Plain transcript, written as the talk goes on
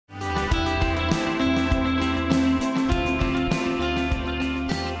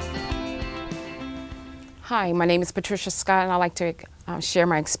Hi, my name is Patricia Scott, and I'd like to share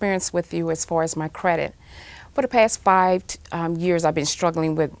my experience with you as far as my credit. For the past 5 years, I've been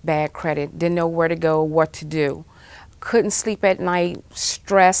struggling with bad credit. Didn't know where to go, what to do. Couldn't sleep at night,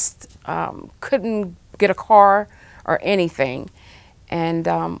 stressed, couldn't get a car or anything. And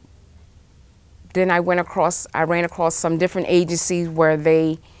then I ran across some different agencies where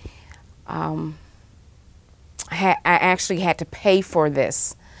they, I actually had to pay for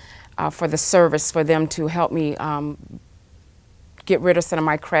this. For the service, for them to help me get rid of some of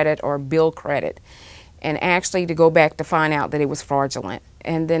my credit or build credit, and actually to go back to find out that it was fraudulent.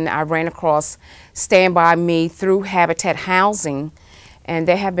 And then I ran across Stand By Me through Habitat Housing, and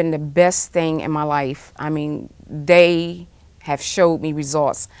they have been the best thing in my life. I mean, they have showed me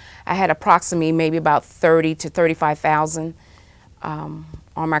results. I had approximately maybe about 30 to 35,000 on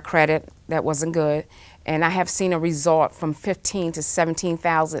my credit. That wasn't good. And I have seen a result from 15 to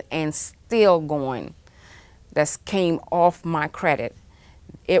 17,000 and still going. That came off my credit.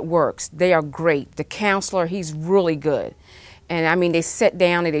 It works. They are great. The counselor, he's really good. And I mean, they sit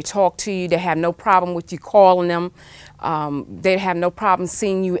down and they talk to you. They have no problem with you calling them. They have no problem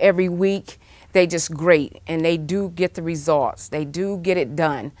seeing you every week. They just great. And they do get the results. They do get it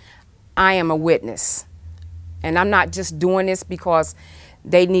done. I am a witness. And I'm not just doing this because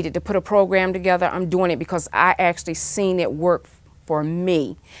they needed to put a program together. I'm doing it because I actually seen it work for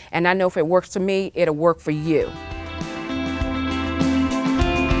me. And I know if it works for me, it'll work for you.